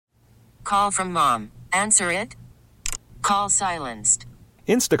Call from mom. Answer it. Call silenced.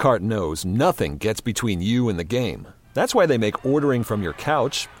 Instacart knows nothing gets between you and the game. That's why they make ordering from your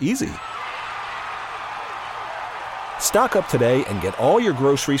couch easy. Stock up today and get all your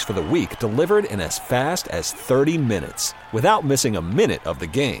groceries for the week delivered in as fast as 30 minutes without missing a minute of the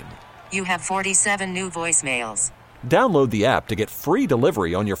game. You have 47 new voicemails. Download the app to get free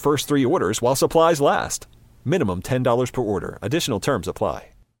delivery on your first 3 orders while supplies last. Minimum $10 per order. Additional terms apply.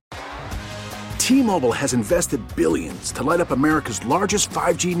 T-Mobile has invested billions to light up America's largest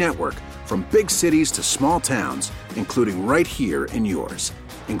 5G network, from big cities to small towns, including right here in yours.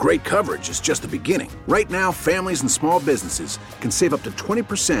 And great coverage is just the beginning. Right now, families and small businesses can save up to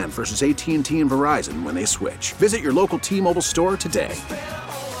 20% versus AT&T and Verizon when they switch. Visit your local T-Mobile store today.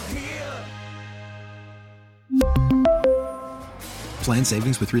 Plan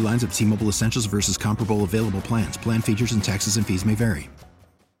savings with 3 lines of T-Mobile Essentials versus comparable available plans. Plan features and taxes and fees may vary.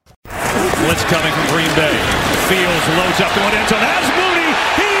 Blitz coming from Green Bay. Fields loads up to one end zone. Has Mooney.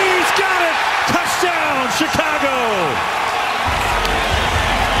 He's got it. Touchdown, Chicago.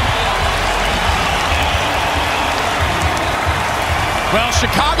 Well,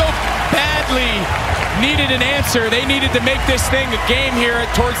 Chicago badly needed an answer. They needed to make this thing a game here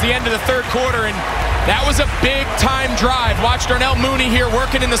towards the end of the third quarter, and that was a big-time drive. Watch Darnell Mooney here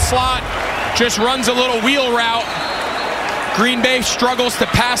working in the slot. Just runs a little wheel route. Green Bay struggles to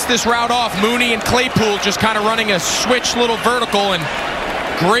pass this route off. Mooney and Claypool just kind of running a switch little vertical, and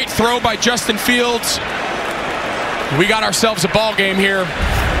great throw by Justin Fields. We got ourselves a ball game here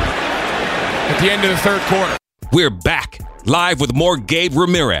at the end of the third quarter. We're back live with more Gabe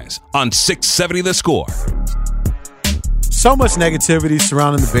Ramirez on 670 The Score. So much negativity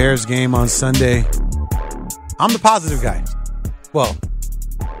surrounding the Bears game on Sunday. I'm the positive guy. Well,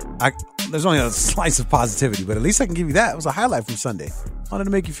 there's only a slice of positivity, but at least I can give you that. It was a highlight from Sunday. Wanted to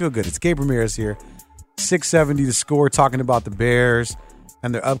make you feel good. It's Gabe Ramirez here. 670 The Score, talking about the Bears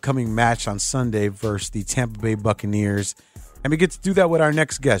and their upcoming match on Sunday versus the Tampa Bay Buccaneers. And we get to do that with our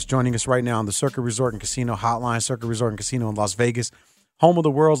next guest, joining us right now on the Circuit Resort and Casino Hotline. Circuit Resort and Casino in Las Vegas, home of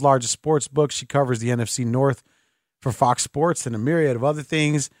the world's largest sports book. She covers the NFC North for Fox Sports and a myriad of other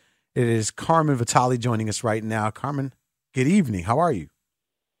things. It is Carmen Vitali joining us right now. Carmen, good evening. How are you?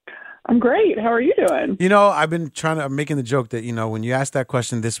 I'm great. How are you doing? You know, I'm making the joke that, when you ask that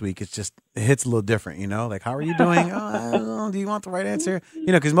question this week, it hits a little different, like, how are you doing? I don't know. Do you want the right answer?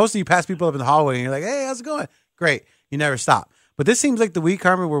 Because most of you pass people up in the hallway and you're like, hey, how's it going? Great. You never stop. But this seems like the week,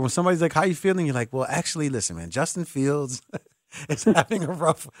 Carmen, where when somebody's like, how you feeling? You're like, well, actually, listen, man, Justin Fields is having a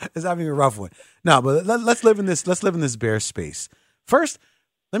rough one. No, but let's live in this Bears space. First,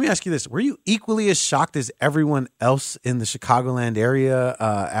 let me ask you this. Were you equally as shocked as everyone else in the Chicagoland area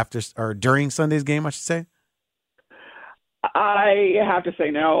during Sunday's game, I should say? I have to say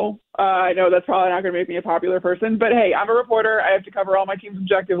no. I know that's probably not going to make me a popular person, but hey, I'm a reporter. I have to cover all my teams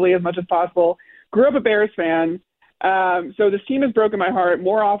objectively as much as possible. Grew up a Bears fan. So this team has broken my heart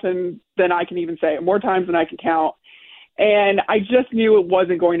more often than I can even say, more times than I can count. And I just knew it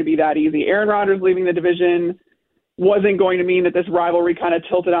wasn't going to be that easy. Aaron Rodgers leaving the division wasn't going to mean that this rivalry kind of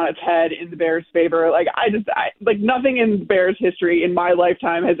tilted on its head in the Bears' favor. Like nothing in Bears history in my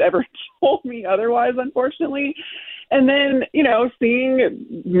lifetime has ever told me otherwise, unfortunately. And then,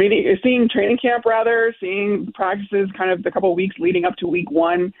 seeing training camp, seeing practices kind of the couple of weeks leading up to week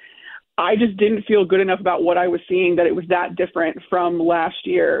 1, I just didn't feel good enough about what I was seeing that it was that different from last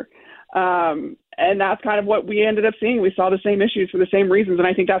year. And that's kind of what we ended up seeing. We saw the same issues for the same reasons. And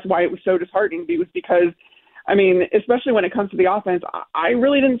I think that's why it was so disheartening, because especially when it comes to the offense, I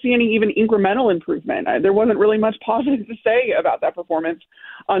really didn't see any even incremental improvement. There wasn't really much positive to say about that performance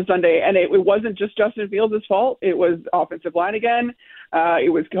on Sunday. And it wasn't just Justin Fields' fault. It was offensive line again.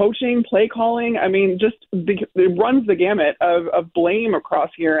 It was coaching, play calling. It runs the gamut of blame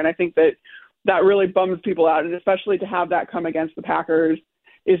across here. And I think that really bums people out. And especially to have that come against the Packers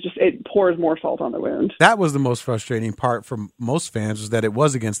it pours more salt on the wound. That was the most frustrating part for most fans, was that it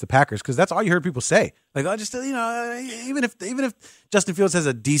was against the Packers, because that's all you heard people say. Like, even if Justin Fields has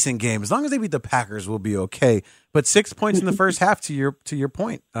a decent game, as long as they beat the Packers, we'll be okay. But 6 points in the first half, to your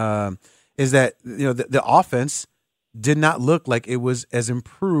point, is that the offense did not look like it was as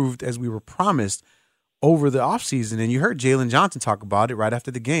improved as we were promised over the offseason. And you heard Jalen Johnson talk about it right after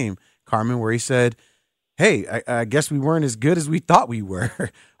the game, Carmen, where he said, hey, I guess we weren't as good as we thought we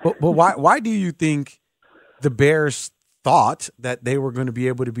were. But why do you think the Bears thought that they were going to be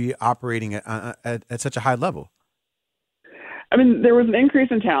able to be operating at such a high level? There was an increase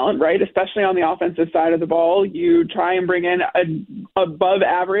in talent, right? Especially on the offensive side of the ball. You try and bring in an above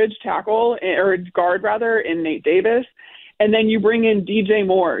average tackle, or guard rather, in Nate Davis. And then you bring in DJ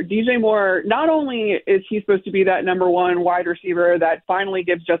Moore. DJ Moore, not only is he supposed to be that number one wide receiver that finally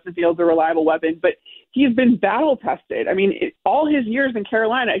gives Justin Fields a reliable weapon, but he's been battle tested. I mean, all his years in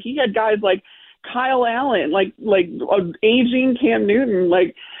Carolina, he had guys like Kyle Allen, like aging Cam Newton,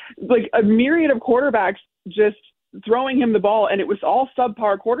 like a myriad of quarterbacks just throwing him the ball, and it was all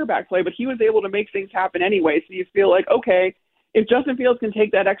subpar quarterback play, but he was able to make things happen anyway. So you feel like, okay, if Justin Fields can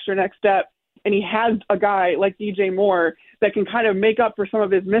take that extra next step, and he has a guy like DJ Moore that can kind of make up for some of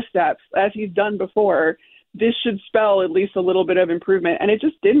his missteps as he's done before, this should spell at least a little bit of improvement. And it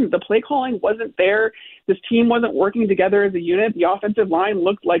just didn't. The play calling wasn't there. This team wasn't working together as a unit. The offensive line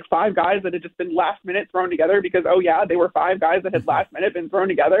looked like five guys that had just been last minute thrown together because, oh yeah, they were five guys that had last minute been thrown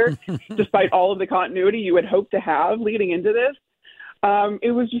together, despite all of the continuity you would hope to have leading into this.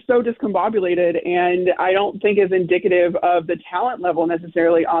 It was just so discombobulated, and I don't think is indicative of the talent level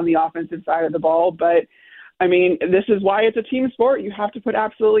necessarily on the offensive side of the ball. But, I mean, this is why it's a team sport. You have to put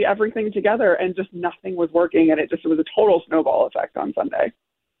absolutely everything together, and just nothing was working, and it was a total snowball effect on Sunday.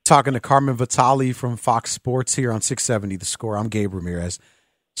 Talking to Carmen Vitali from Fox Sports here on 670 The Score. I'm Gabe Ramirez.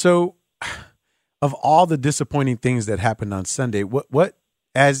 So, of all the disappointing things that happened on Sunday, what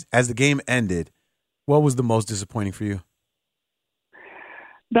as the game ended, what was the most disappointing for you?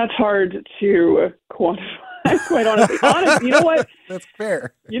 That's hard to quantify, quite honestly. You know what? That's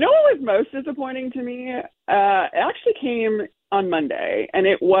fair. You know what was most disappointing to me? It actually came on Monday, and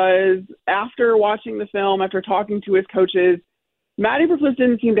it was after watching the film, after talking to his coaches, Matt Eberflus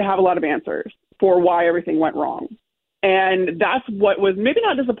didn't seem to have a lot of answers for why everything went wrong. And that's what was maybe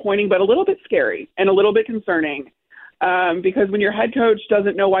not disappointing, but a little bit scary and a little bit concerning. Because when your head coach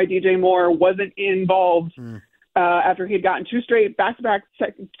doesn't know why DJ Moore wasn't involved after he had gotten two straight back-to-back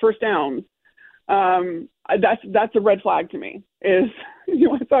first downs, that's a red flag to me. Is you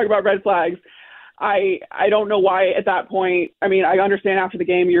want to talk about red flags? I don't know why at that point. I mean, I understand after the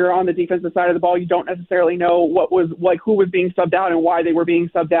game you're on the defensive side of the ball. You don't necessarily know what was like, who was being subbed out and why they were being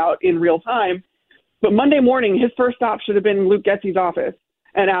subbed out in real time. But Monday morning, his first stop should have been Luke Getsy's office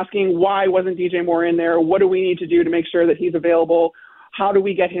and asking why wasn't DJ Moore in there? What do we need to do to make sure that he's available? How do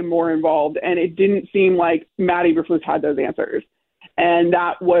we get him more involved? And it didn't seem like Matt Eberflus had those answers, and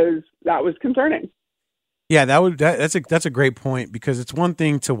that was concerning. Yeah, that's a great point, because it's one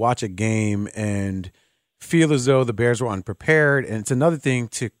thing to watch a game and feel as though the Bears were unprepared, and it's another thing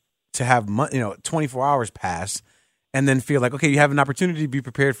to have 24 hours pass and then feel like, okay, you have an opportunity to be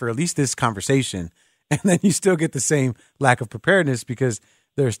prepared for at least this conversation, and then you still get the same lack of preparedness because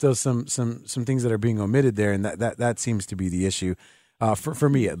there are still some things that are being omitted there, and that seems to be the issue. For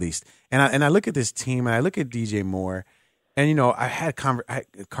me at least. And I look at this team and I look at DJ Moore, and I had Carmen, I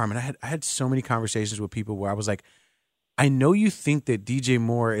had so many conversations with people where I was like, I know you think that DJ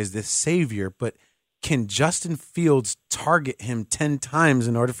Moore is this savior, but can Justin Fields target him 10 times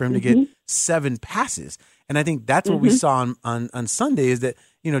in order for him to get 7 passes? And I think that's what we saw on Sunday, is that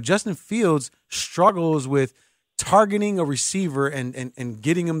Justin Fields struggles with targeting a receiver and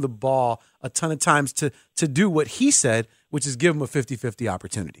getting him the ball a ton of times to do what he said, which is give him a 50-50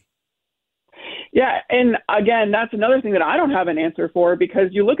 opportunity. Yeah, and again, that's another thing that I don't have an answer for, because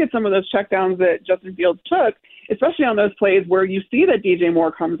you look at some of those checkdowns that Justin Fields took, especially on those plays where you see that DJ Moore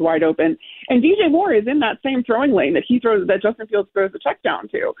comes wide open, and DJ Moore is in that same throwing lane that Justin Fields throws the check down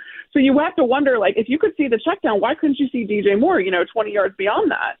to. So you have to wonder, like, if you could see the check down, why couldn't you see DJ Moore, 20 yards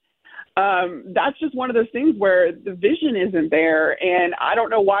beyond that? That's just one of those things where the vision isn't there, and I don't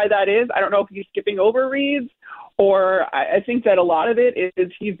know why that is. I don't know if he's skipping over reads, or I think that a lot of it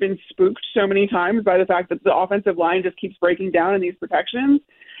is he's been spooked so many times by the fact that the offensive line just keeps breaking down in these protections,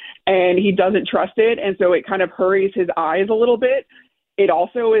 and he doesn't trust it, and so it kind of hurries his eyes a little bit. It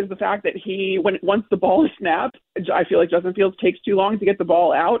also is the fact that once the ball is snapped, I feel like Justin Fields takes too long to get the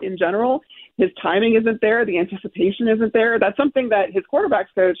ball out in general. His timing isn't there. The anticipation isn't there. That's something that his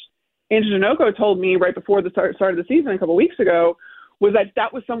quarterback's coach, Andrew Janocko, told me right before the start of the season a couple weeks ago, was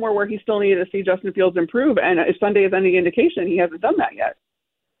that was somewhere where he still needed to see Justin Fields improve. And if Sunday is any indication, he hasn't done that yet.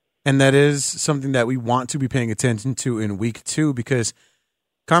 And that is something that we want to be paying attention to in week 2, because,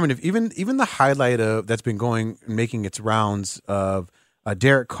 Carmen, if even the highlight of that's been making its rounds of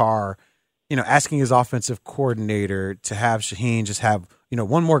Derek Carr, asking his offensive coordinator to have Shaheen just have,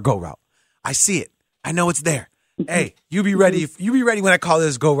 one more go route. I see it. I know it's there. Hey, you be ready. You be ready when I call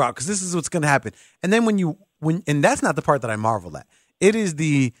this go route, because this is what's going to happen. And then and that's not the part that I marvel at. It is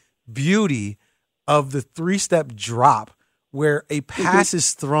the beauty of the 3-step drop where a pass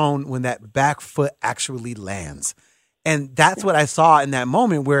is thrown when that back foot actually lands. And that's what I saw in that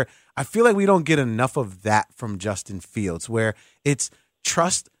moment, where I feel like we don't get enough of that from Justin Fields, where it's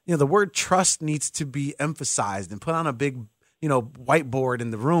trust the word trust needs to be emphasized and put on a big, whiteboard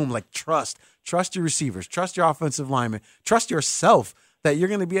in the room, like trust your receivers, trust your offensive linemen, trust yourself that you're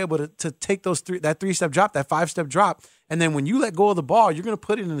going to be able to take that 3-step drop, that 5-step drop. And then when you let go of the ball, you're going to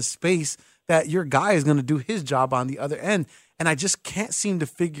put it in a space that your guy is going to do his job on the other end. And I just can't seem to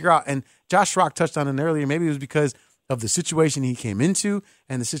figure out. And Josh Rock touched on it earlier. Maybe it was because of the situation he came into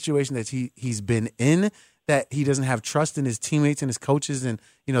and the situation that he's been in, that he doesn't have trust in his teammates and his coaches and,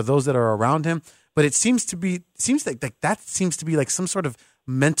 those that are around him. But it seems like that seems to be like some sort of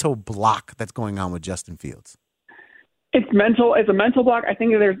mental block that's going on with Justin Fields. It's mental. It's a mental block. I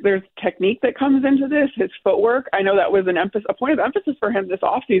think there's technique that comes into this, his footwork. I know that was a point of emphasis for him this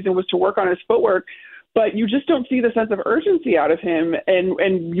offseason was to work on his footwork, but you just don't see the sense of urgency out of him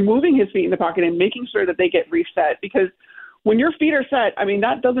and moving his feet in the pocket and making sure that they get reset. Because when your feet are set,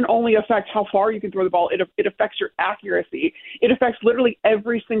 that doesn't only affect how far you can throw the ball. It affects your accuracy. It affects literally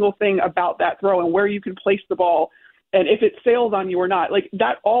every single thing about that throw and where you can place the ball and if it sails on you or not. Like,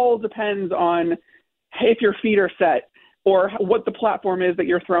 that all depends on if your feet are set or what the platform is that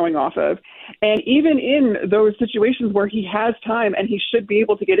you're throwing off of. And even in those situations where he has time and he should be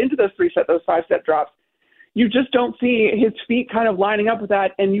able to get into those 5-step drops, you just don't see his feet kind of lining up with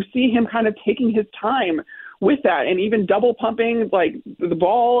that. And you see him kind of taking his time with that and even double pumping like the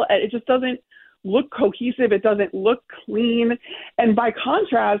ball. It just doesn't look cohesive. It doesn't look clean. And by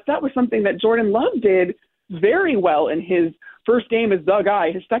contrast, that was something that Jordan Love did very well in his first game as the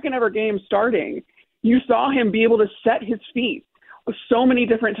guy, his second ever game starting. You saw him be able to set his feet so many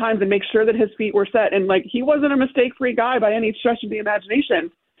different times and make sure that his feet were set. And he wasn't a mistake-free guy by any stretch of the imagination,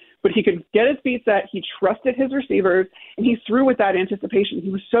 but he could get his feet set. He trusted his receivers and he threw with that anticipation.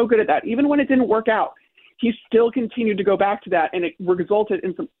 He was so good at that. Even when it didn't work out, he still continued to go back to that, and it resulted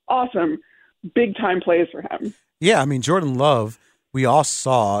in some awesome big-time plays for him. Yeah, Jordan Love, we all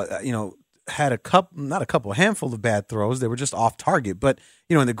saw, had a handful of bad throws. They were just off target. But,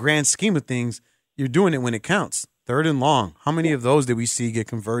 in the grand scheme of things, you're doing it when it counts. 3rd and long. How many of those did we see get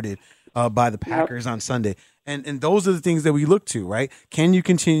converted by the Packers on Sunday? And those are the things that we look to, right? Can you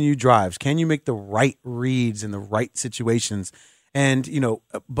continue drives? Can you make the right reads in the right situations? And,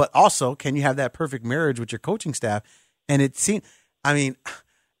 but also, can you have that perfect marriage with your coaching staff? And it seemed,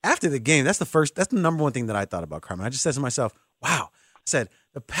 after the game, that's the number one thing that I thought about, Carmen. I just said to myself, wow. I said,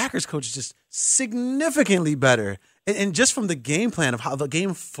 the Packers coach is just significantly better. And just from the game plan of how the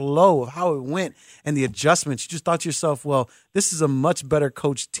game flow, of how it went and the adjustments, you just thought to yourself, well, this is a much better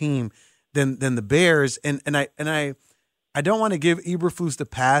coached team than the Bears. And I don't want to give Eberflus the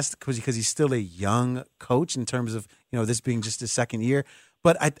pass because he's still a young coach in terms of, this being just his second year.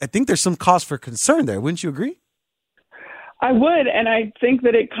 But I think there's some cause for concern there. Wouldn't you agree? I would, and I think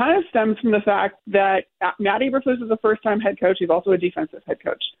that it kind of stems from the fact that Matt Eberflus is a first-time head coach. He's also a defensive head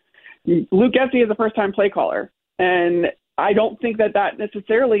coach. Luke Getsy is a first-time play caller, and I don't think that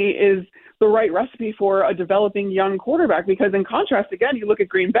necessarily is the right recipe for a developing young quarterback because, in contrast, again, you look at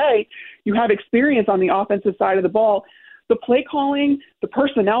Green Bay, you have experience on the offensive side of the ball. The play calling, the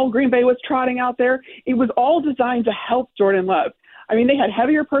personnel Green Bay was trotting out there, it was all designed to help Jordan Love. They had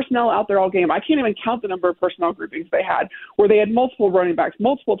heavier personnel out there all game. I can't even count the number of personnel groupings they had where they had multiple running backs,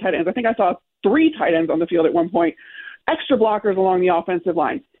 multiple tight ends. I think I saw 3 tight ends on the field at one point, extra blockers along the offensive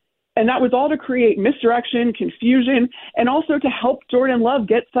line. And that was all to create misdirection, confusion, and also to help Jordan Love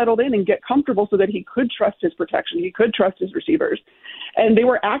get settled in and get comfortable so that he could trust his protection. He could trust his receivers. And they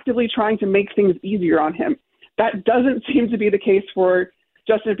were actively trying to make things easier on him. That doesn't seem to be the case for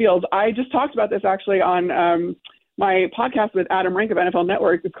Justin Fields. I just talked about this actually on my podcast with Adam Rank of NFL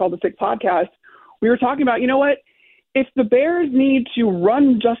Network. It's called The Sick Podcast. We were talking about, if the Bears need to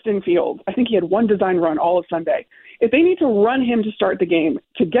run Justin Fields, I think he had one design run all of Sunday. If they need to run him to start the game,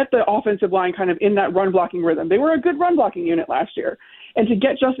 to get the offensive line kind of in that run blocking rhythm, they were a good run blocking unit last year, and to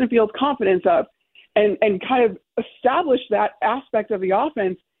get Justin Fields' confidence up and kind of establish that aspect of the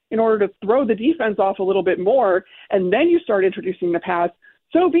offense in order to throw the defense off a little bit more, and then you start introducing the pass,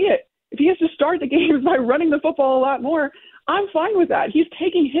 so be it. If he has to start the games by running the football a lot more, I'm fine with that. He's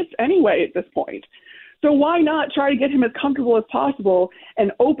taking hits anyway at this point. So why not try to get him as comfortable as possible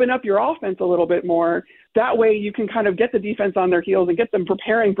and open up your offense a little bit more? That way you can kind of get the defense on their heels and get them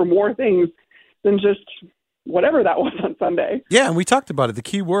preparing for more things than just whatever that was on Sunday. Yeah, and we talked about it. The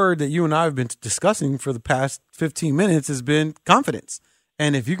key word that you and I have been discussing for the past 15 minutes has been confidence.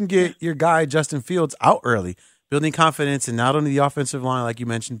 And if you can get your guy Justin Fields out early, building confidence in not only the offensive line, like you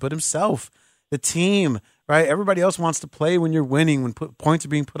mentioned, but himself, the team, right? Everybody else wants to play when you're winning, when points are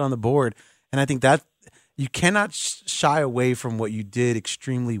being put on the board. And I think that you cannot shy away from what you did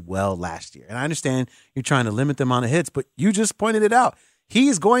extremely well last year. And I understand you're trying to limit the amount of hits, but you just pointed it out. he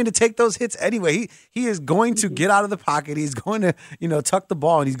is going to take those hits anyway. He is going to get out of the pocket. He's going to, tuck the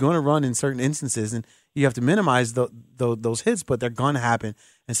ball, and he's going to run in certain instances. And you have to minimize those hits, but they're going to happen.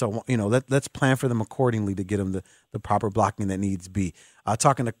 And so, let's plan for them accordingly to get them the proper blocking that needs to be.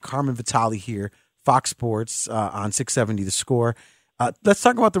 Talking to Carmen Vitali here, Fox Sports on 670 The Score. Let's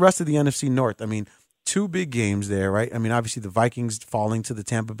talk about the rest of the NFC North. I mean, two big games there, right? I mean, obviously the Vikings falling to the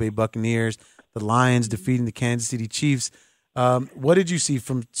Tampa Bay Buccaneers, the Lions defeating the Kansas City Chiefs. What did you see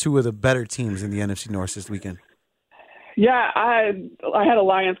from two of the better teams in the NFC North this weekend? Yeah, I had a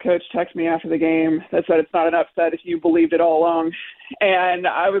Lions coach text me after the game that said it's not an upset if you believed it all along. And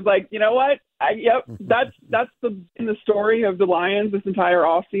I was like, you know what? That's in the story of the Lions this entire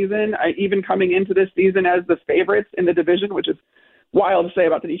offseason. Even coming into this season as the favorites in the division, which is wild to say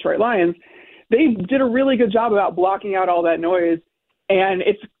about the Detroit Lions, they did a really good job about blocking out all that noise. And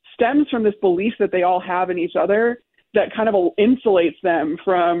it stems from this belief that they all have in each other that kind of insulates them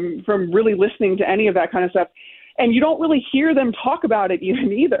from really listening to any of that kind of stuff. And you don't really hear them talk about it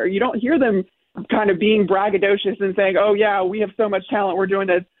even either. You don't hear them kind of being braggadocious and saying, oh, yeah, we have so much talent, we're doing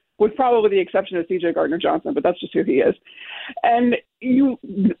this, with probably the exception of C.J. Gardner-Johnson, but that's just who he is. And you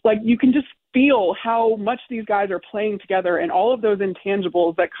can just feel how much these guys are playing together, and all of those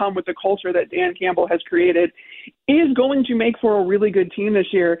intangibles that come with the culture that Dan Campbell has created is going to make for a really good team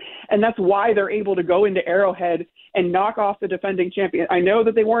this year. And that's why they're able to go into Arrowhead and knock off the defending champion. I know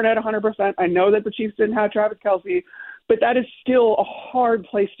that they weren't at 100%. I know that the Chiefs didn't have Travis Kelce, but that is still a hard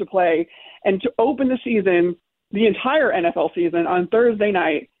place to play. And to open the season, the entire NFL season, on Thursday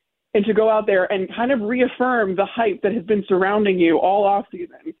night, and to go out there and kind of reaffirm the hype that has been surrounding you all off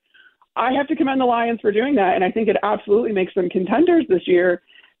season, I have to commend the Lions for doing that. And I think it absolutely makes them contenders this year.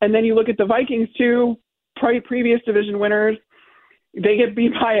 And then you look at the Vikings too, previous division winners. They get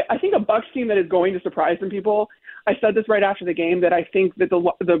beat by, I think, a Bucs team that is going to surprise some people. I said this right after the game, that I think that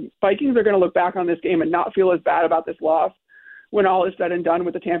the Vikings are going to look back on this game and not feel as bad about this loss when all is said and done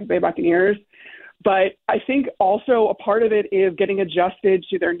with the Tampa Bay Buccaneers. But I think also a part of it is getting adjusted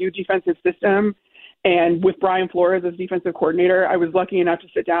to their new defensive system. And with Brian Flores as defensive coordinator, I was lucky enough to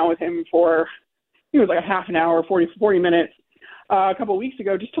sit down with him for, it was like a half an hour, 40 minutes a couple of weeks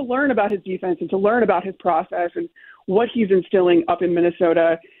ago, just to learn about his defense and to learn about his process and what he's instilling up in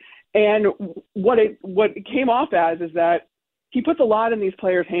Minnesota. And what it came off as is that he puts a lot in these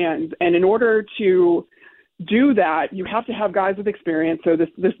players' hands. And in order to do that, you have to have guys with experience. So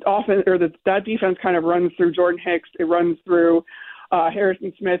this offense, or that defense, kind of runs through Jordan Hicks. It runs through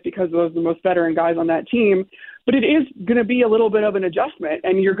Harrison Smith, because those are the most veteran guys on that team. But it is going to be a little bit of an adjustment,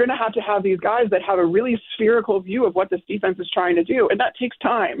 and you're going to have these guys that have a really spherical view of what this defense is trying to do, and that takes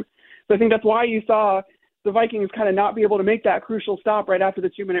time. So I think that's why you saw the Vikings kind of not be able to make that crucial stop right after the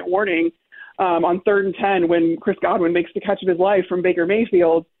 2-minute warning on 3rd and 10 when Chris Godwin makes the catch of his life from Baker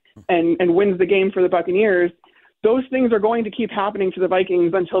Mayfield and wins the game for the Buccaneers. Those things are going to keep happening to the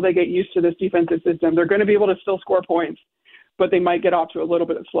Vikings until they get used to this defensive system. They're going to be able to still score points, but they might get off to a little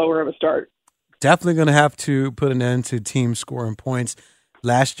bit slower of a start. Definitely going to have to put an end to teams scoring points.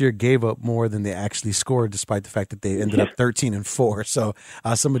 Last year gave up more than they actually scored, despite the fact that they ended up 13-4. So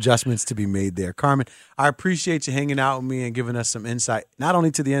some adjustments to be made there. Carmen, I appreciate you hanging out with me and giving us some insight, not only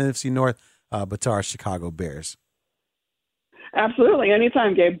to the NFC North, but to our Chicago Bears. Absolutely.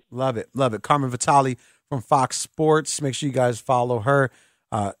 Anytime, Gabe. Love it. Love it. Carmen Vitali from Fox Sports. Make sure you guys follow her.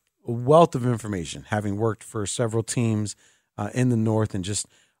 A wealth of information, having worked for several teams in the North and just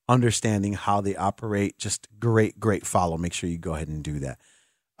understanding how they operate. Just great follow. Make sure you go ahead and do that.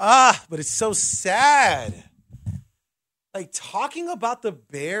 But it's so sad. Like, talking about the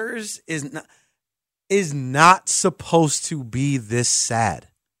Bears is not supposed to be this sad.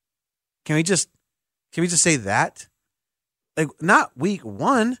 Can we just say that? Like, not week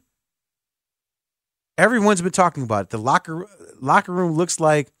one. Everyone's been talking about it. The locker room looks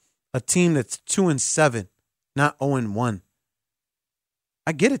like a team that's 2-7, not 0-1.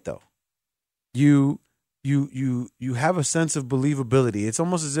 I get it though. You have a sense of believability. It's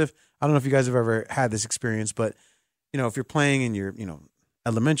almost as if, I don't know if you guys have ever had this experience, but if you're playing in your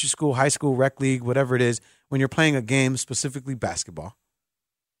elementary school, high school, rec league, whatever it is, when you're playing a game, specifically basketball,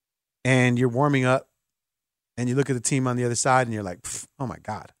 and you're warming up, and you look at the team on the other side, and you're like, oh my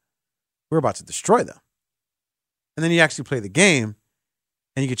God, we're about to destroy them. And then you actually play the game,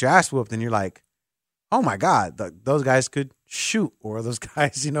 and you get your ass whooped, and you're like, oh my God, those guys could shoot, or those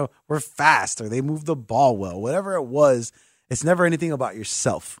guys, were fast, or they moved the ball well, whatever it was. It's never anything about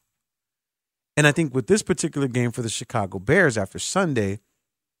yourself. And I think with this particular game for the Chicago Bears after Sunday,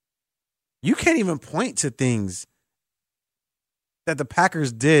 you can't even point to things that the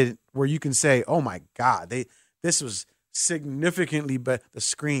Packers did where you can say, oh my God, this was significantly better. The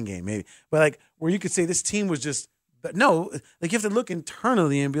screen game, maybe. But, like, where you could say this team was just – but no, like, you have to look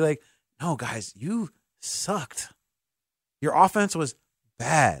internally and be like, no, guys, you sucked. Your offense was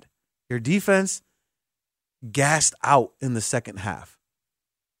bad. Your defense gassed out in the second half.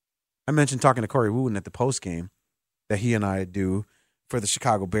 I mentioned talking to Corey Wooten at the post game that he and I do for the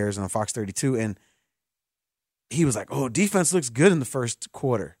Chicago Bears on Fox 32, and he was like, oh, defense looks good in the first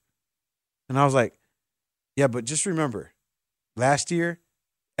quarter. And I was like, yeah, but just remember, last year,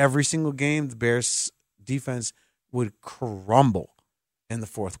 every single game, the Bears defense would crumble in the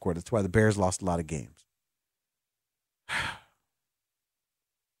fourth quarter. That's why the Bears lost a lot of games.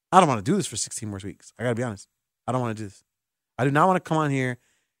 I don't want to do this for 16 more weeks. I got to be honest. I don't want to do this. I do not want to come on here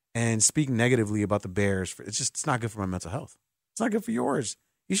and speak negatively about the Bears. It's not good for my mental health. It's not good for yours.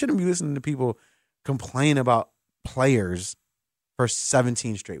 You shouldn't be listening to people complain about players for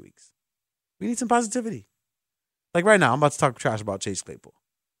 17 straight weeks. We need some positivity. Like right now, I'm about to talk trash about Chase Claypool.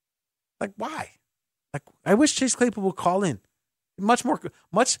 Like, why? Like, I wish Chase Claypool would call in. Much more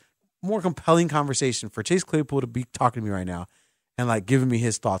compelling conversation for Chase Claypool to be talking to me right now and like giving me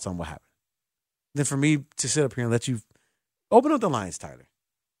his thoughts on what happened. Then for me to sit up here and let you open up the lines, Tyler.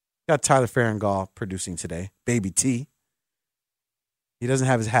 Got Tyler Farringall producing today. Baby T. He doesn't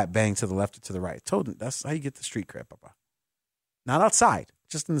have his hat banged to the left or to the right. Told him that's how you get the street cred, Papa. Not outside,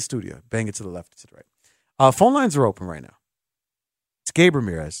 just in the studio. Bang it to the left or to the right. Phone lines are open right now. It's Gabe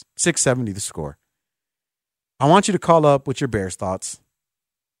Ramirez, 670 the score. I want you to call up with your Bears thoughts.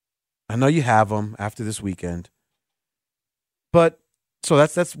 I know you have them after this weekend. But, so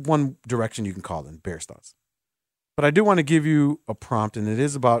that's one direction you can call in, Bears thoughts. But I do want to give you a prompt, and it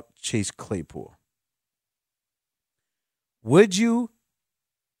is about Chase Claypool. Would you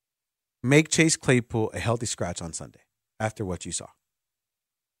make Chase Claypool a healthy scratch on Sunday after what you saw?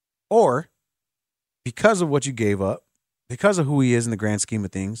 Or, because of what you gave up, because of who he is in the grand scheme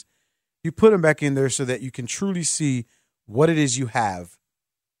of things, you put him back in there so that you can truly see what it is you have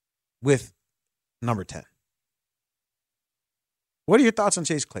with number 10. What are your thoughts on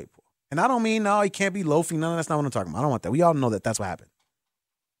Chase Claypool? And I don't mean, no, he can't be loafing. No, that's not what I'm talking about. I don't want that. We all know that that's what happened.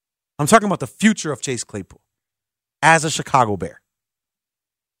 I'm talking about the future of Chase Claypool as a Chicago Bear.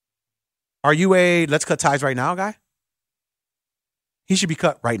 Are you a let's cut ties right now guy? He should be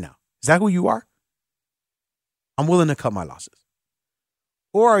cut right now. Is that who you are? I'm willing to cut my losses.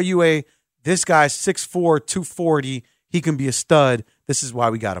 Or are you a, this guy's 6'4", 240, he can be a stud. This is why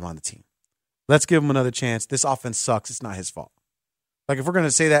we got him on the team. Let's give him another chance. This offense sucks. It's not his fault. Like, if we're going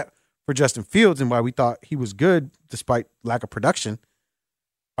to say that for Justin Fields and why we thought he was good despite lack of production,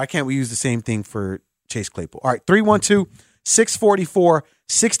 why can't we use the same thing for Chase Claypool? All right,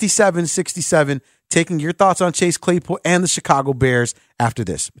 312-644-6767. Taking your thoughts on Chase Claypool and the Chicago Bears after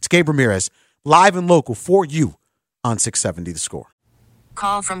this. It's Gabe Ramirez, live and local for you on 670 The Score.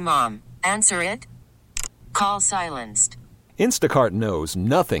 Call from mom. Answer it. Call silenced. Instacart knows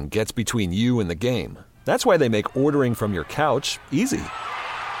nothing gets between you and the game. That's why they make ordering from your couch easy.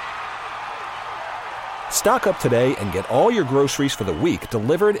 Stock up today and get all your groceries for the week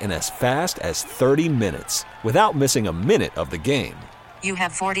delivered in as fast as 30 minutes without missing a minute of the game. You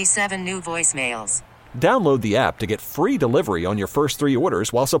have 47 new voicemails. Download the app to get free delivery on your first 3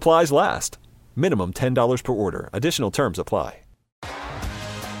 orders while supplies last. Minimum $10 per order. Additional terms apply.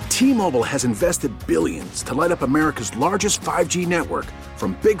 T-Mobile has invested billions to light up America's largest 5G network,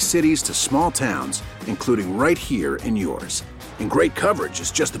 from big cities to small towns, including right here in yours. And great coverage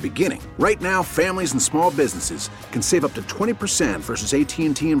is just the beginning. Right now, families and small businesses can save up to 20% versus AT&T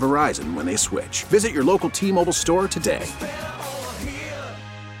and Verizon when they switch. Visit your local T-Mobile store today.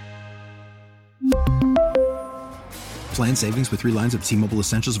 Plan savings with 3 lines of T-Mobile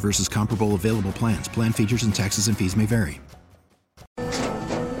Essentials versus comparable available plans. Plan features and taxes and fees may vary.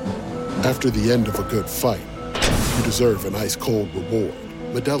 After the end of a good fight, you deserve an ice-cold reward.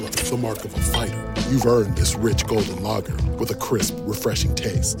 Modelo is the mark of a fighter. You've earned this rich golden lager with a crisp, refreshing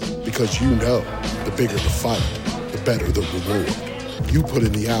taste. Because you know, the bigger the fight, the better the reward. You put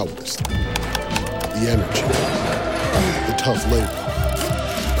in the hours, the energy, the tough labor.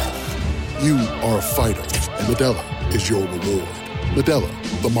 You are a fighter, and Modelo is your reward. Modelo,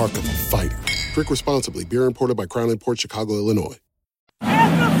 the mark of a fighter. Drink responsibly. Beer imported by Crown Imports, Chicago, Illinois.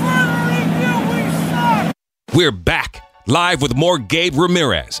 We're back, live with more Gabe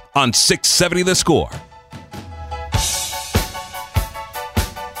Ramirez on 670 The Score.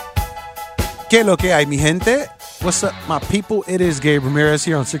 Que lo que hay, mi gente? What's up, my people? It is Gabe Ramirez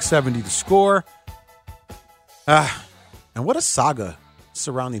here on 670 The Score. And what a saga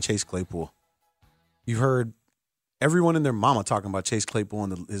surrounding Chase Claypool. You've heard everyone and their mama talking about Chase Claypool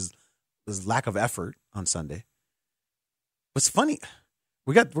and his lack of effort on Sunday. What's funny,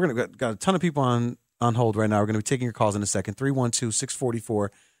 we got a ton of people on hold right now. We're going to be taking your calls in a second.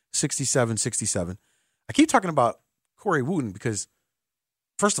 312-644-6767. I keep talking about Corey Wooten because,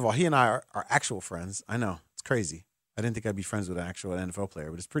 first of all, he and I are actual friends. I know, it's crazy. I didn't think I'd be friends with an actual NFL player,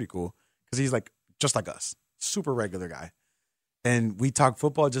 but it's pretty cool because he's like just like us, super regular guy. And we talk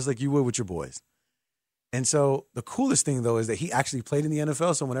football just like you would with your boys. And so the coolest thing, though, is that he actually played in the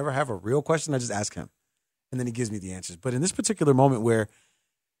NFL. So whenever I have a real question, I just ask him. And then he gives me the answers. But in this particular moment where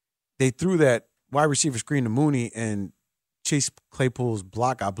they threw that wide receiver screen to Mooney and Chase Claypool's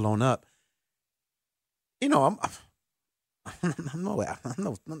block got blown up, you know, I'm no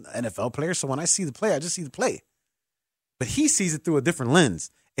NFL player. So when I see the play, I just see the play. But he sees it through a different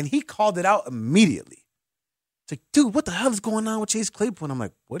lens. And he called it out immediately. It's like, dude, what the hell is going on with Chase Claypool? And I'm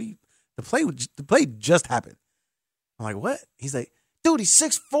like, what do you... The play just happened. I'm like, what? He's like, dude, he's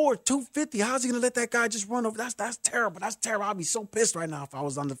 6'4", 250. How's he going to let that guy just run over? That's terrible. That's terrible. I'd be so pissed right now if I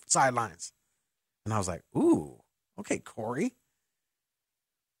was on the sidelines. And I was like, ooh, okay, Corey.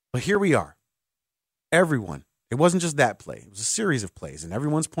 But here we are. Everyone. It wasn't just that play. It was a series of plays, and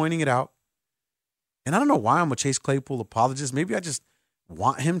everyone's pointing it out. And I don't know why I'm a Chase Claypool apologist. Maybe I just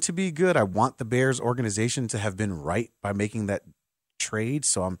want him to be good. I want the Bears organization to have been right by making that trade,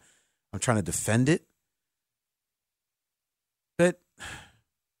 so I'm trying to defend it. But,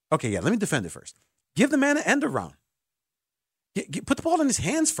 okay, yeah, let me defend it first. Give the man an end around. Put the ball in his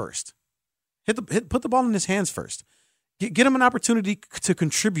hands first. Put the ball in his hands first. Get him an opportunity to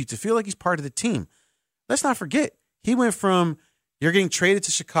contribute, to feel like he's part of the team. Let's not forget, he went from, you're getting traded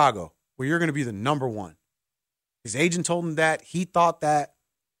to Chicago, where you're going to be the number one. His agent told him that. He thought that.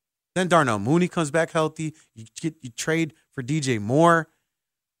 Then Darnell Mooney comes back healthy. You trade for DJ Moore.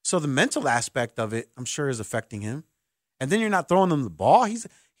 So the mental aspect of it, I'm sure, is affecting him. And then you're not throwing him the ball. He's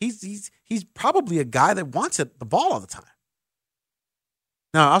probably a guy that wants the ball all the time.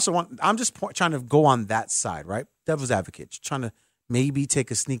 Now, I'm just trying to go on that side, right? Devil's advocate, just trying to maybe take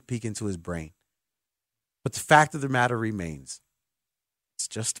a sneak peek into his brain. But the fact of the matter remains, it's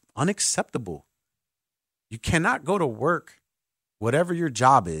just unacceptable. You cannot go to work, whatever your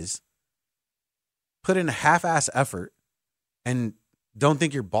job is, put in a half-ass effort, and don't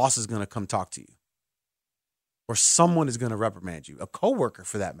think your boss is going to come talk to you. Or someone is going to reprimand you. A coworker,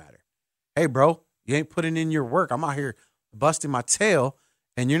 for that matter. Hey, bro, you ain't putting in your work. I'm out here busting my tail,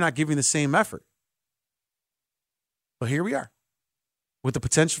 and you're not giving the same effort. But here we are, with the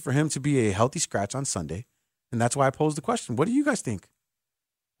potential for him to be a healthy scratch on Sunday. And that's why I posed the question. What do you guys think?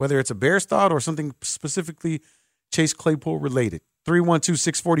 Whether it's a Bears thought or something specifically Chase Claypool related.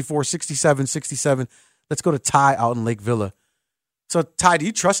 312-644-6767. Let's go to Ty out in Lake Villa. So, Ty, do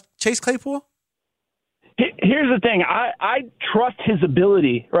you trust Chase Claypool? Here's the thing. I trust his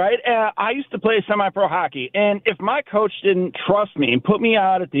ability, right? I used to play semi-pro hockey, and if my coach didn't trust me and put me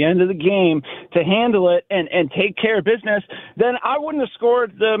out at the end of the game to handle it and take care of business, then I wouldn't have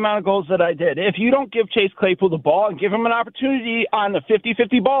scored the amount of goals that I did. If you don't give Chase Claypool the ball and give him an opportunity on the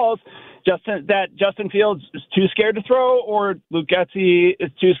 50-50 balls, Justin Fields is too scared to throw, or Luke Getsy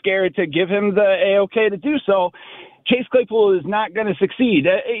is too scared to give him the A-OK to do so, Chase Claypool is not going to succeed.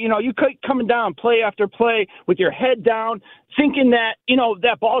 You coming down play after play with your head down, thinking that,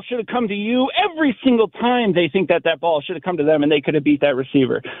 that ball should have come to you. Every single time they think that ball should have come to them and they could have beat that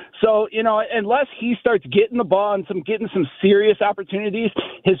receiver. So, unless he starts getting the ball and getting some serious opportunities,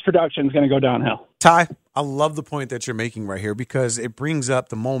 his production is going to go downhill. Ty, I love the point that you're making right here because it brings up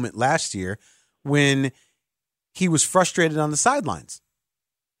the moment last year when he was frustrated on the sidelines.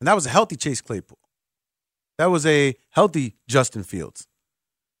 And that was a healthy Chase Claypool. That was a healthy Justin Fields.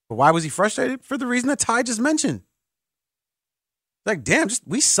 But why was he frustrated? For the reason that Ty just mentioned. Like, damn,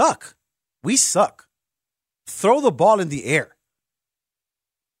 we suck. We suck. Throw the ball in the air.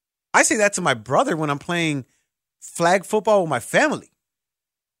 I say that to my brother when I'm playing flag football with my family.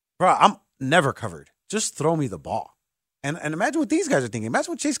 Bro, I'm never covered. Just throw me the ball. And imagine what these guys are thinking.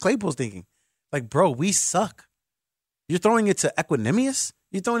 Imagine what Chase Claypool's thinking. Like, bro, we suck. You're throwing it to Equanimous?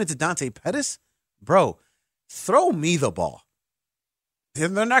 You're throwing it to Dante Pettis? Bro, throw me the ball. They're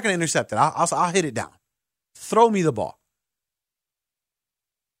not going to intercept it. I'll hit it down. Throw me the ball.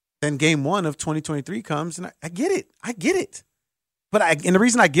 Then game 1 of 2023 comes, and I get it. I get it. And the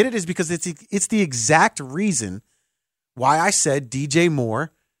reason I get it is because it's the exact reason why I said DJ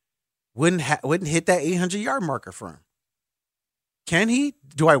Moore wouldn't hit that 800-yard marker for him. Can he?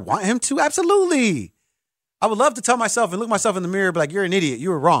 Do I want him to? Absolutely. I would love to tell myself and look myself in the mirror and be like, you're an idiot.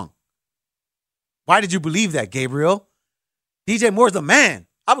 You were wrong. Why did you believe that, Gabriel? DJ Moore's the man.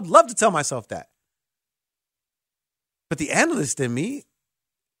 I would love to tell myself that. But the analyst in me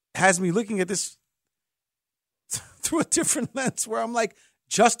has me looking at this through a different lens where I'm like,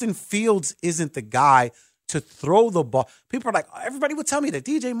 Justin Fields isn't the guy to throw the ball. People are like, everybody would tell me that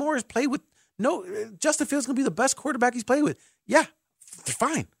DJ Moore has played with, Justin Fields is going to be the best quarterback he's played with. Yeah,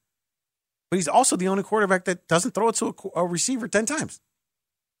 fine. But he's also the only quarterback that doesn't throw it to a receiver 10 times.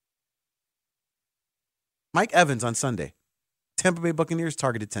 Mike Evans on Sunday, Tampa Bay Buccaneers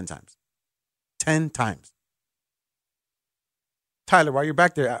targeted 10 times. 10 times. Tyler, while you're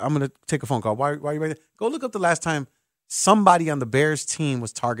back there, I'm going to take a phone call. While you're back there, go look up the last time somebody on the Bears team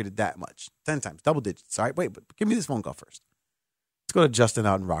was targeted that much. 10 times, double digits. All right, wait, but give me this phone call first. Let's go to Justin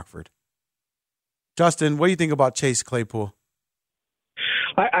out in Rockford. Justin, what do you think about Chase Claypool?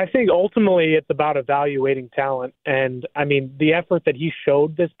 I think ultimately it's about evaluating talent. And, I mean, the effort that he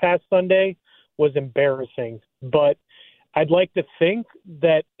showed this past Sunday was embarrassing. But I'd like to think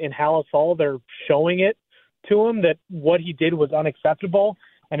that in Hallis Hall they're showing it to him that what he did was unacceptable.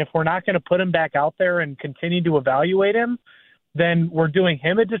 And if we're not going to put him back out there and continue to evaluate him, then we're doing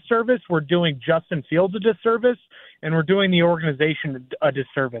him a disservice, we're doing Justin Fields a disservice, and we're doing the organization a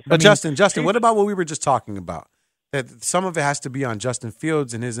disservice. But Justin, what about what we were just talking about? That some of it has to be on Justin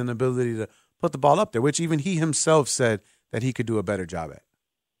Fields and his inability to put the ball up there, which even he himself said that he could do a better job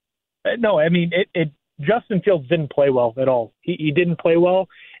at. No, I mean, Justin Fields didn't play well at all. He didn't play well,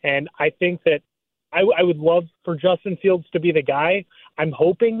 and I think that I would love for Justin Fields to be the guy. I'm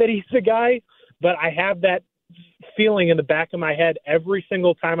hoping that he's the guy, but I have that feeling in the back of my head every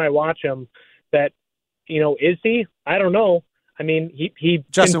single time I watch him that, is he? I don't know. I mean, he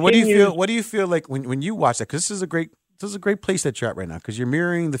Justin, what do you feel like when you watch that? Because this is a great place that you're at right now because you're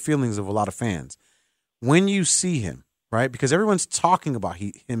mirroring the feelings of a lot of fans. When you see him, right? Because everyone's talking about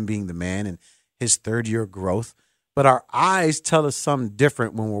him being the man and his third-year growth, but our eyes tell us something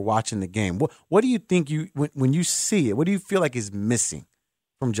different when we're watching the game. What do you think when you see it? What do you feel like is missing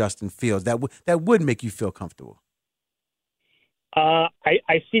from Justin Fields that would make you feel comfortable? I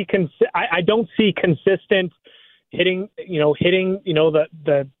don't see consistent hitting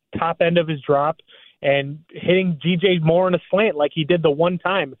the top end of his drop and hitting DJ Moore in a slant like he did the one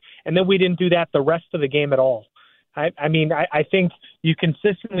time. And then we didn't do that the rest of the game at all. I think you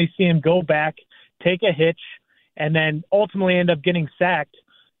consistently see him go back, take a hitch, and then ultimately end up getting sacked.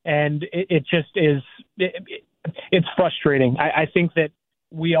 And it just is, it's frustrating. I think that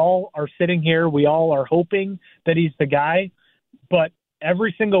we all are sitting here, we all are hoping that he's the guy, but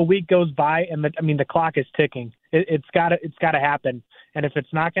every single week goes by and the clock is ticking. It's got to happen. And if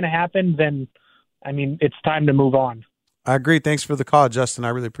it's not going to happen, then, it's time to move on. I agree. Thanks for the call, Justin. I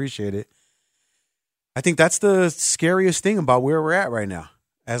really appreciate it. I think that's the scariest thing about where we're at right now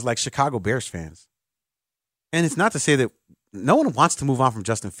as like Chicago Bears fans. And it's not to say that no one wants to move on from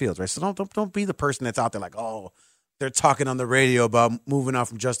Justin Fields, right? So don't be the person that's out there like, oh, they're talking on the radio about moving on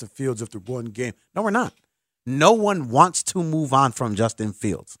from Justin Fields after one game. No, we're not. No one wants to move on from Justin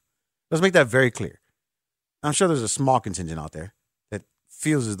Fields. Let's make that very clear. I'm sure there's a small contingent out there that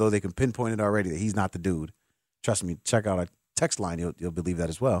feels as though they can pinpoint it already that he's not the dude. Trust me, check out our text line. You'll believe that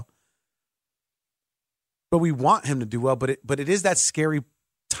as well. But we want him to do well, but it is that scary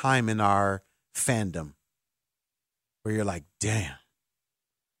time in our fandom where you're like, damn,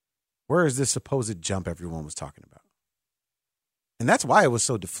 where is this supposed jump everyone was talking about? And that's why it was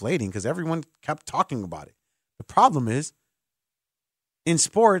so deflating because everyone kept talking about it. The problem is, in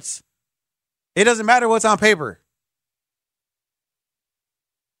sports, it doesn't matter what's on paper.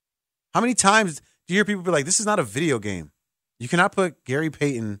 How many times do you hear people be like, this is not a video game? You cannot put Gary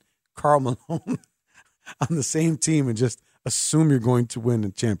Payton, Karl Malone on the same team and just assume you're going to win a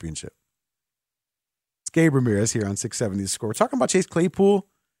championship. It's Gabe Ramirez here on 670 The Score. We're talking about Chase Claypool.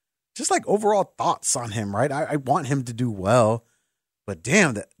 Just like overall thoughts on him, right? I want him to do well. But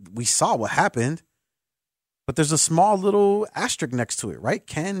damn, that we saw what happened. But there's a small little asterisk next to it, right?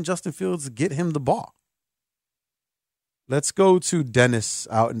 Can Justin Fields get him the ball? Let's go to Dennis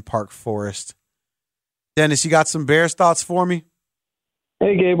out in Park Forest. Dennis, you got some Bears thoughts for me?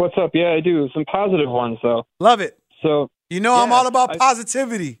 Hey, Gabe, what's up? Yeah, I do. Some positive ones, though. Love it. So I'm all about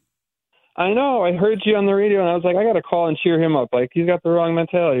positivity. I know. I heard you on the radio, and I was like, I got to call and cheer him up. Like, he's got the wrong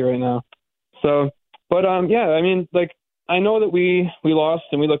mentality right now. So, but, I know that we lost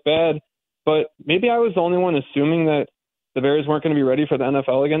and we look bad, but maybe I was the only one assuming that the Bears weren't going to be ready for the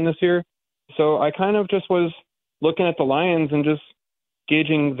NFL again this year. So I kind of just was looking at the Lions and just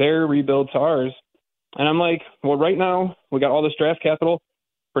gauging their rebuild to ours. And I'm like, well, right now we got all this draft capital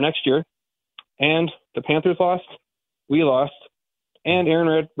for next year, and the Panthers lost, we lost, and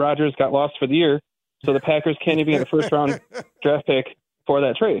Aaron Rodgers got lost for the year, so the Packers can't even get a first-round draft pick for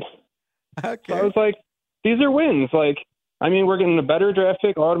that trade. Okay. So I was like, these are wins. Like, we're getting a better draft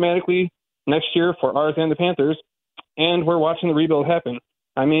pick automatically next year for ours and the Panthers, and we're watching the rebuild happen.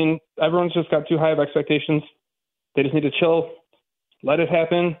 I mean, everyone's just got too high of expectations. They just need to chill, let it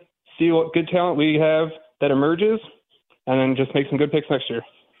happen, see what good talent we have that emerges, and then just make some good picks next year.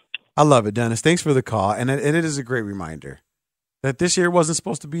 I love it, Dennis. Thanks for the call. And it is a great reminder that this year wasn't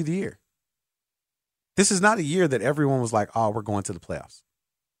supposed to be the year. This is not a year that everyone was like, oh, we're going to the playoffs,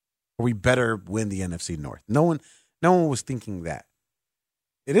 or we better win the NFC North. No one was thinking that.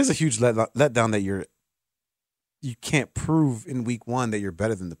 It is a huge letdown that you can't prove in week one that you're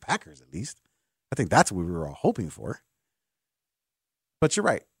better than the Packers, at least. I think that's what we were all hoping for. But you're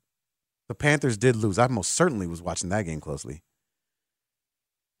right. The Panthers did lose. I most certainly was watching that game closely.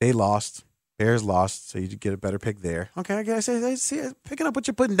 They lost. Bears lost, so you get a better pick there. Okay, I see picking up what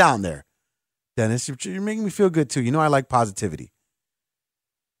you're putting down there. Dennis, you're making me feel good, too. You know I like positivity.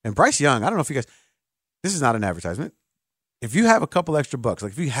 And Bryce Young, I don't know if you guys, this is not an advertisement. If you have a couple extra bucks,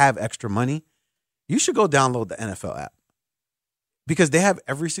 like if you have extra money, you should go download the NFL app. Because they have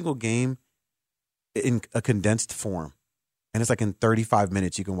every single game in a condensed form. And it's like in 35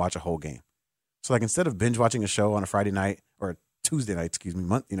 minutes, you can watch a whole game. So like instead of binge watching a show on a Friday night or Tuesday night,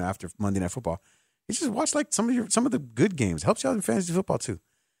 after Monday Night Football, you just watch like some of the good games. It helps you out in fantasy football too.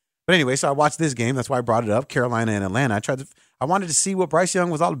 But anyway, so I watched this game. That's why I brought it up. Carolina and Atlanta. I wanted to see what Bryce Young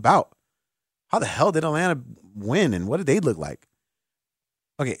was all about. How the hell did Atlanta win, and what did they look like?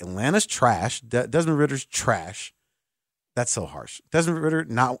 Okay, Atlanta's trash. Desmond Ritter's trash. That's so harsh. Desmond Ridder,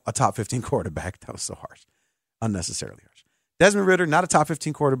 not a top 15 quarterback. That was so harsh. Unnecessarily harsh. Desmond Ridder, not a top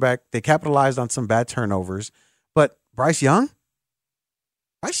 15 quarterback. They capitalized on some bad turnovers. But Bryce Young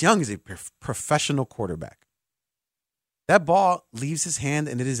is a professional quarterback. That ball leaves his hand,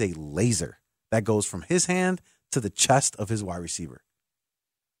 and it is a laser that goes from his hand to the chest of his wide receiver.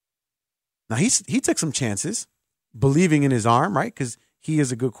 Now, he took some chances, believing in his arm, right? Because he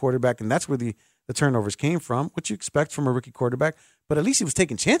is a good quarterback, and that's where the turnovers came from, what you expect from a rookie quarterback. But at least he was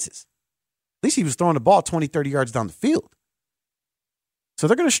taking chances. At least he was throwing the ball 20, 30 yards down the field. So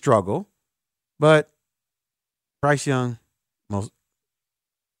they're going to struggle, but Bryce Young, I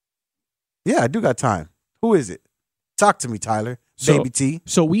do got time. Who is it? Talk to me, Tyler. Baby T.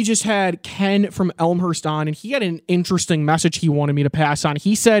 So we just had Ken from Elmhurst on, and he had an interesting message he wanted me to pass on.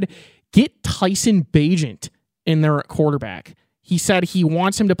 He said, get Tyson Bagent in there at quarterback. He said he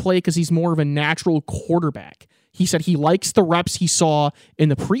wants him to play because he's more of a natural quarterback. He said he likes the reps he saw in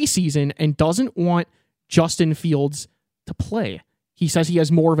the preseason and doesn't want Justin Fields to play. He says he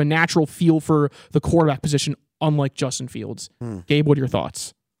has more of a natural feel for the quarterback position, unlike Justin Fields. Gabe, what are your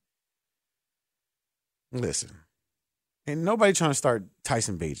thoughts? Listen, ain't nobody trying to start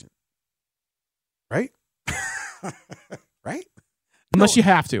Tyson Bagent, right? Right? Unless you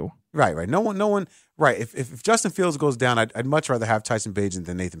have to. Right. No one. Right. If Justin Fields goes down, I'd much rather have Tyson Bagent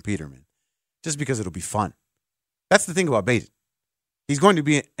than Nathan Peterman, just because it'll be fun. That's the thing about Bagent. He's going to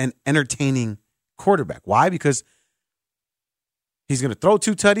be an entertaining quarterback. Why? Because he's going to throw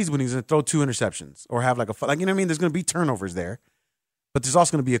 2 tutties when he's going to throw 2 interceptions, or have you know what I mean? There's going to be turnovers there, but there's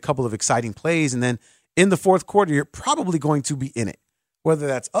also going to be a couple of exciting plays, and then in the fourth quarter, you're probably going to be in it, whether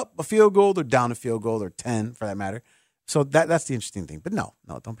that's up a field goal or down a field goal or 10 for that matter. So that's the interesting thing. But no,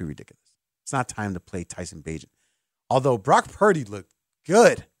 don't be ridiculous. It's not time to play Tyson Bagent. Although Brock Purdy looked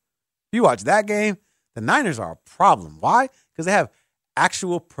good. If you watch that game, the Niners are a problem. Why? Because they have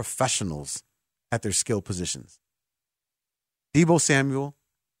actual professionals at their skill positions. Deebo Samuel,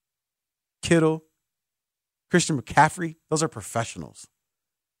 Kittle, Christian McCaffrey, those are professionals.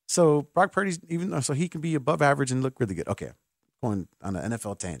 So Brock Purdy's so he can be above average and look really good. Okay, going on an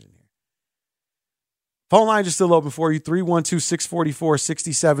NFL tangent here. Phone lines are still open for you,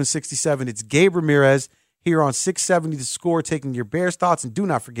 312-644-6767. It's Gabe Ramirez here on 670 The Score, taking your Bears thoughts. And do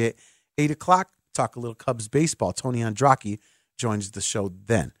not forget, 8 o'clock, talk a little Cubs baseball. Tony Andracki joins the show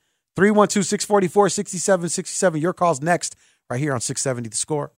then. 312-644-6767. Your call's next, right here on 670 The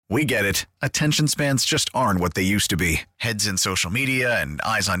Score. We get it. Attention spans just aren't what they used to be. Heads in social media and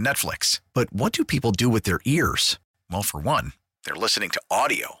eyes on Netflix. But what do people do with their ears? Well, for one, they're listening to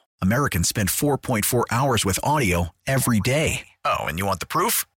audio. Americans spend 4.4 hours with audio every day. Oh, and you want the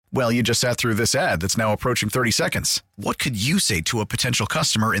proof? Well, you just sat through this ad that's now approaching 30 seconds. What could you say to a potential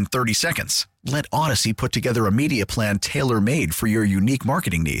customer in 30 seconds? Let Odyssey put together a media plan tailor-made for your unique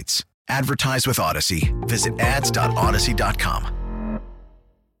marketing needs. Advertise with Odyssey. Visit ads.odyssey.com.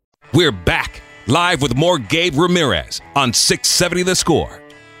 We're back, live with more Gabe Ramirez on 670 The Score.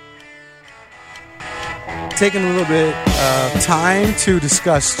 Taking a little bit of time to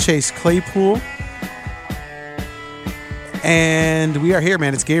discuss Chase Claypool. And we are here,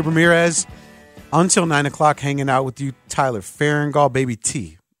 man. It's Gabe Ramirez until 9 o'clock, hanging out with you, Tyler Farringall, Baby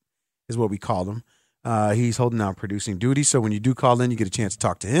T. is what we call him. He's holding down producing duty. So when you do call in, you get a chance to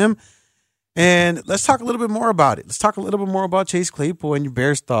talk to him. And let's talk a little bit more about it. Let's talk a little bit more about Chase Claypool and your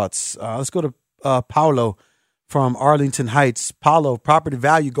Bears thoughts. Let's go to Paulo from Arlington Heights. Paulo, property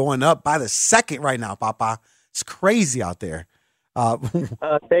value going up by the second right now, Papa. It's crazy out there.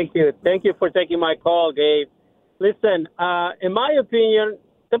 Thank you. Thank you for taking my call, Gabe. Listen, in my opinion,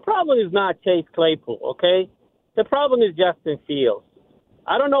 the problem is not Chase Claypool, okay? The problem is Justin Fields.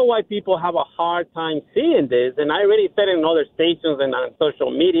 I don't know why people have a hard time seeing this, and I already said it in other stations and on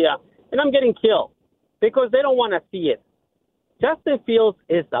social media, and I'm getting killed because they don't want to see it. Justin Fields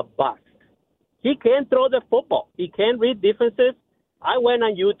is a bust. He can't throw the football. He can't read defenses. I went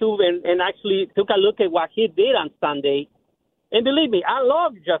on YouTube and actually took a look at what he did on Sunday. And believe me, I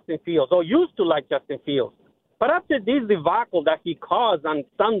love Justin Fields, or used to like Justin Fields. But after this debacle that he caused on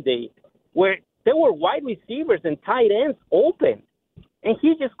Sunday, where there were wide receivers and tight ends open, and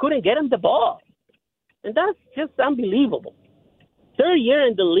he just couldn't get him the ball. And that's just unbelievable. Third year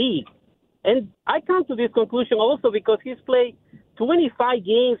in the league. And I come to this conclusion also because he's played 25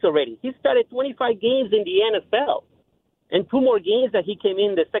 games already. He started 25 games in the NFL. And 2 more games that he came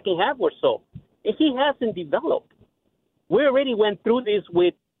in the second half or so. And he hasn't developed. We already went through this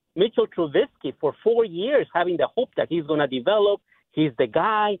with Mitchell Trubisky for 4 years, having the hope that he's going to develop. He's the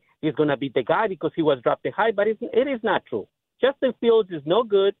guy. He's going to be the guy because he was drafted high. But it is not true. Justin Fields is no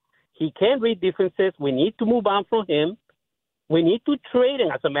good. He can't read defenses. We need to move on from him. We need to trade him.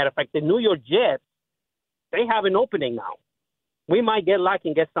 As a matter of fact, the New York Jets, they have an opening now. We might get lucky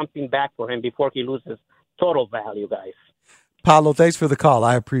and get something back for him before he loses total value, guys. Paulo, thanks for the call.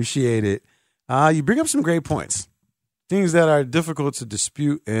 I appreciate it. You bring up some great points. Things that are difficult to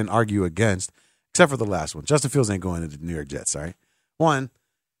dispute and argue against, except for the last one. Justin Fields ain't going to the New York Jets, sorry. 1,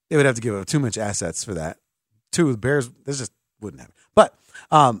 they would have to give up too much assets for that. 2, the Bears, this just wouldn't happen. But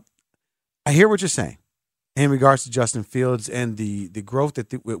I hear what you're saying in regards to Justin Fields and the growth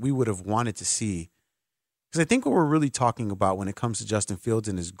that we would have wanted to see. Because I think what we're really talking about when it comes to Justin Fields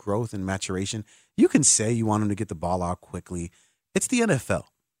and his growth and maturation, you can say you want him to get the ball out quickly. It's the NFL.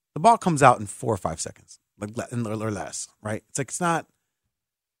 The ball comes out in 4 or 5 seconds, or less, right? It's like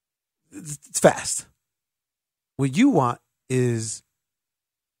it's fast. What you want is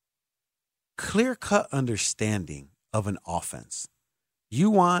clear-cut understanding of an offense. You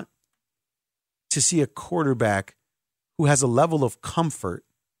want to see a quarterback who has a level of comfort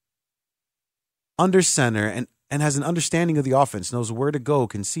under center and has an understanding of the offense, knows where to go,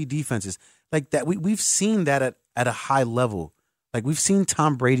 can see defenses like that. We've seen that at a high level. Like we've seen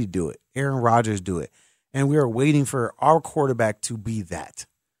Tom Brady do it, Aaron Rodgers do it, and we are waiting for our quarterback to be that.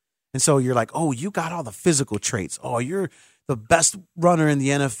 And so you're like, oh, you got all the physical traits. Oh, you're the best runner in the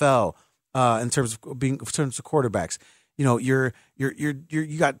NFL in terms of quarterbacks. You know,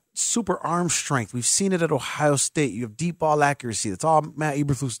 you got super arm strength. We've seen it at Ohio State. You have deep ball accuracy. That's all Matt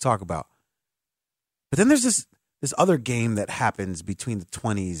Eberflus talk about. But then there's this other game that happens between the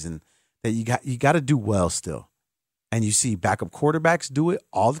 20s and that you got to do well still. And you see backup quarterbacks do it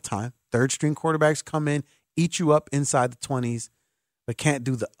all the time. Third string quarterbacks come in, eat you up inside the 20s, but can't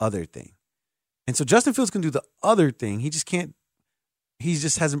do the other thing. And so Justin Fields can do the other thing. He just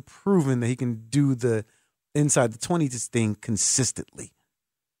hasn't proven that he can do the inside the 20s thing consistently.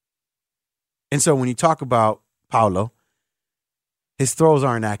 And so when you talk about Paulo, his throws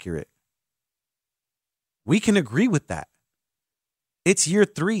aren't accurate. We can agree with that. It's year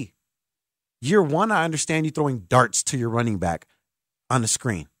 3. Year 1, I understand you throwing darts to your running back on the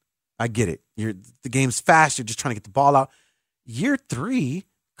screen. I get it. The game's fast. You're just trying to get the ball out. Year 3,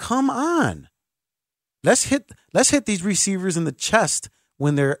 come on. Let's hit these receivers in the chest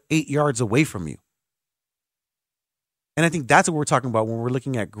when they're 8 yards away from you. And I think that's what we're talking about when we're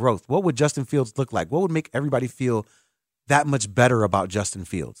looking at growth. What would Justin Fields look like? What would make everybody feel that much better about Justin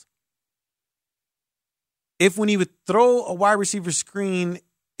Fields? If when he would throw a wide receiver screen,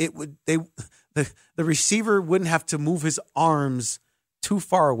 the receiver wouldn't have to move his arms too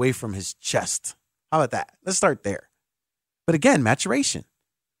far away from his chest. How about that? Let's start there. But again, maturation,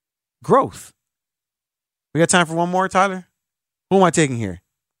 growth. We got time for one more, Tyler? Who am I taking here?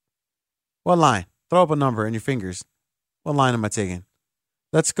 What line? Throw up a number in your fingers. What line am I taking?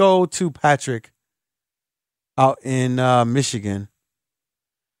 Let's go to Patrick out in Michigan.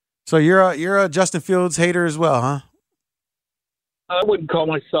 So you're a Justin Fields hater as well, huh? I wouldn't call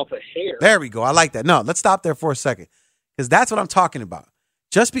myself a hater. There we go. I like that. No, let's stop there for a second because that's what I'm talking about.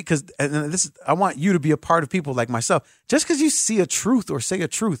 Just because, and I want you to be a part of people like myself. Just because you see a truth or say a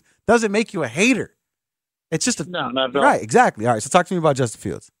truth doesn't make you a hater. It's just no, not at all. Right, exactly. All right, so talk to me about Justin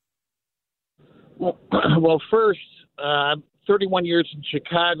Fields. Well, first, 31 years in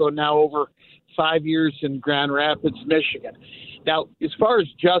Chicago, now over 5 years in Grand Rapids, Michigan. Now, as far as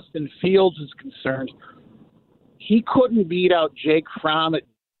Justin Fields is concerned, he couldn't beat out Jake Fromm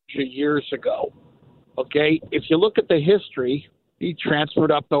years ago. Okay? If you look at the history, he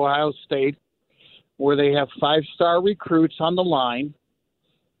transferred up to Ohio State, where they have 5-star recruits on the line.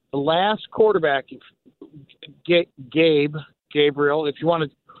 The last quarterback, Gabriel, if you want to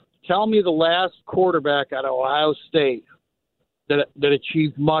tell me the last quarterback at Ohio State that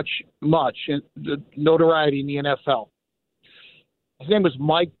achieved much notoriety in the NFL. His name was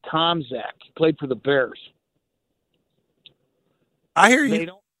Mike Tomczak. He played for the Bears. I hear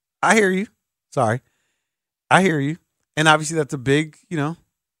you. Sorry. I hear you. And obviously that's a big,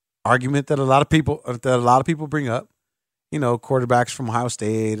 argument that a lot of people bring up. Quarterbacks from Ohio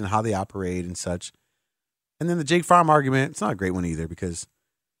State and how they operate and such. And then the Jake Fromm argument, it's not a great one either because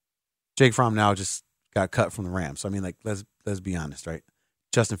Jake Fromm now just got cut from the Rams. So, I mean, let's be honest, right?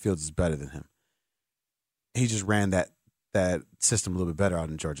 Justin Fields is better than him. He just ran that system a little bit better out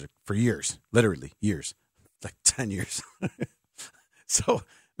in Georgia for years, literally years, like 10 years. So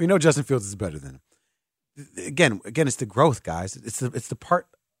we know Justin Fields is better than him. Again, it's the growth, guys. It's the part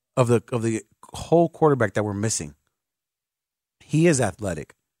of the whole quarterback that we're missing. He is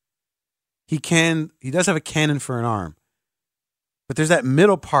athletic. He does have a cannon for an arm, but there's that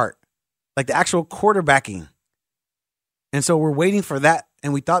middle part, like the actual quarterbacking. And so we're waiting for that,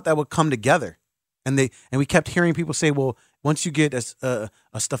 and we thought that would come together. And we kept hearing people say, well, once you get a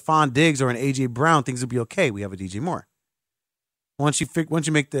Stephon Diggs or an A.J. Brown, things will be okay. We have a DJ Moore. Once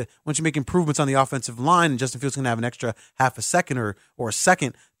you make improvements on the offensive line, and Justin Fields is going to have an extra half a second or a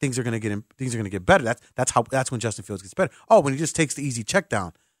second, things are going to get better. That's when Justin Fields gets better. Oh, when he just takes the easy check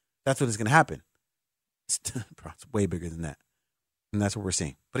down, that's when it's going to happen. It's way bigger than that, and that's what we're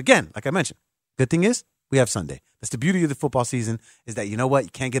seeing. But again, like I mentioned, good thing is we have Sunday. That's the beauty of the football season, is that you know what,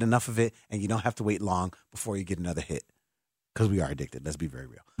 you can't get enough of it, and you don't have to wait long before you get another hit, because we are addicted. Let's be very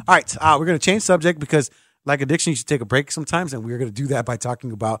real. All right, we're going to change subject because, like addiction, you should take a break sometimes, and we're going to do that by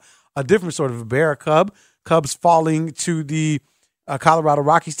talking about a different sort of a bear, a Cub. Cubs falling to the Colorado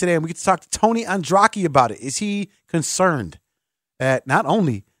Rockies today, and we get to talk to Tony Andracki about it. Is he concerned at not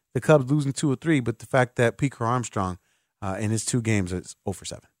only the Cubs losing 2 or 3, but the fact that Peker Armstrong in his 2 games is 0 for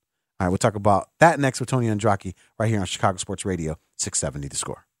 7? All right, we'll talk about that next with Tony Andracki right here on Chicago Sports Radio, 670 The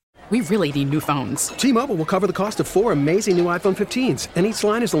Score. We really need new phones. T-Mobile will cover the cost of 4 amazing new iPhone 15s, and each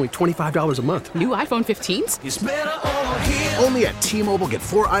line is only $25 a month. New iPhone 15s? It's better over here. Only at T-Mobile, get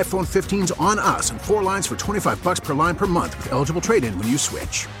 4 iPhone 15s on us and 4 lines for $25 per line per month with eligible trade-in when you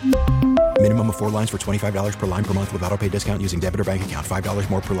switch. Minimum of 4 lines for $25 per line per month with autopay discount using debit or bank account. $5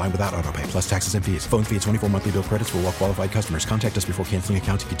 more per line without autopay, plus taxes and fees. Phone fee at 24 monthly bill credits for well-qualified customers. Contact us before canceling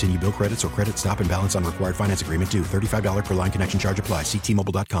account to continue bill credits or credit stop and balance on required finance agreement due. $35 per line connection charge applies. See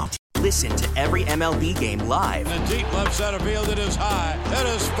T-Mobile.com. Listen to every MLB game live. In the deep left center field, it is high, it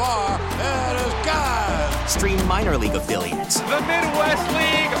is far, it is gone. Stream minor league affiliates. The Midwest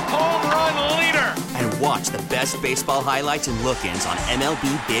League home run leader. And watch the best baseball highlights and look-ins on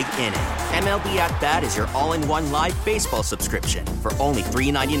MLB Big Inning. MLB At Bat is your all-in-one live baseball subscription for only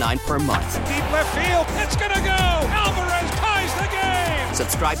 $3.99 per month. Deep left field, it's gonna go. Alvarez ties the game.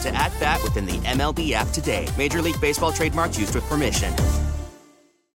 Subscribe to At Bat within the MLB app today. Major League Baseball trademarks used with permission.